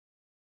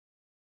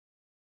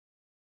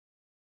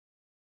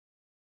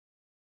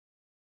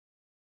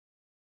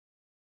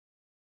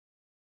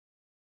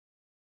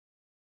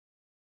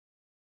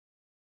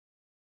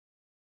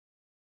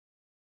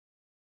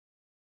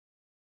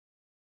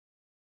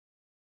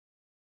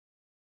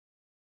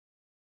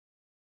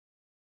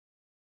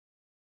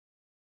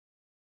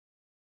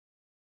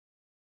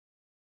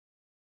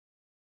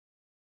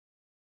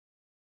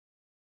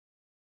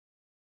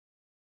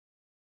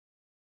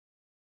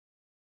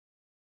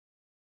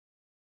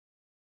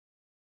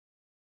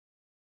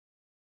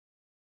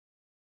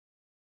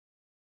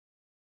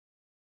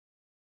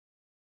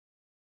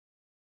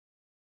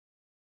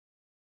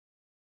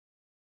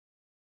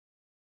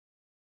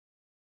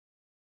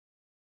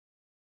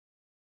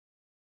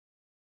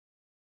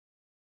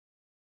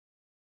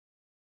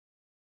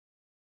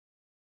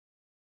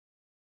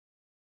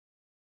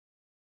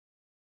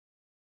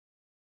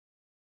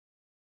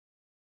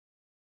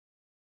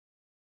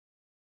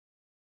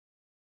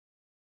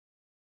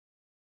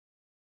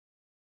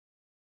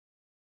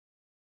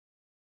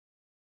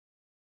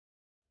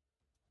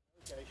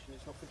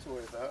It's nothing to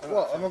worry about.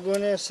 What, am I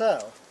going here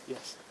south?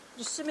 Yes.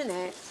 Just a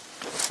minute.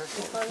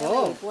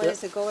 Oh,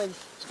 where's it going?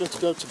 It's going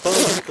to go to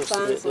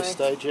Barnsley at this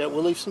stage, yeah.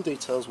 We'll leave some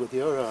details with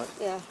you, alright?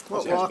 Yeah.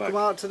 What, will I come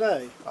out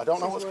today? I don't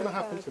know what's going to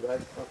happen today.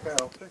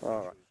 Okay,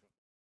 Alright.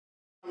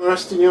 I'm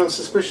arresting you on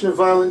suspicion of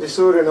violent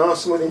disorder and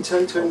arson with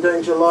intent to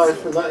endanger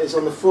life, and that is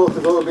on the 4th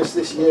of August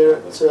this year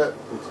at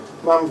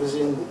Manvers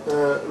in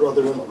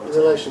Rotherham. In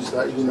relation to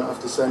that, you do not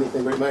have to say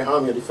anything, but it may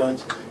harm your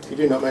defence if you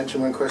do not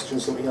mention when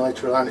questioned something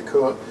later aloud in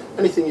court.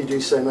 Anything you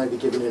do say may be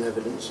given in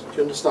evidence. Do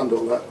you understand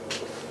all that?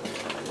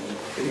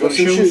 Have you got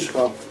some shoes,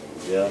 pal?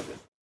 Yeah.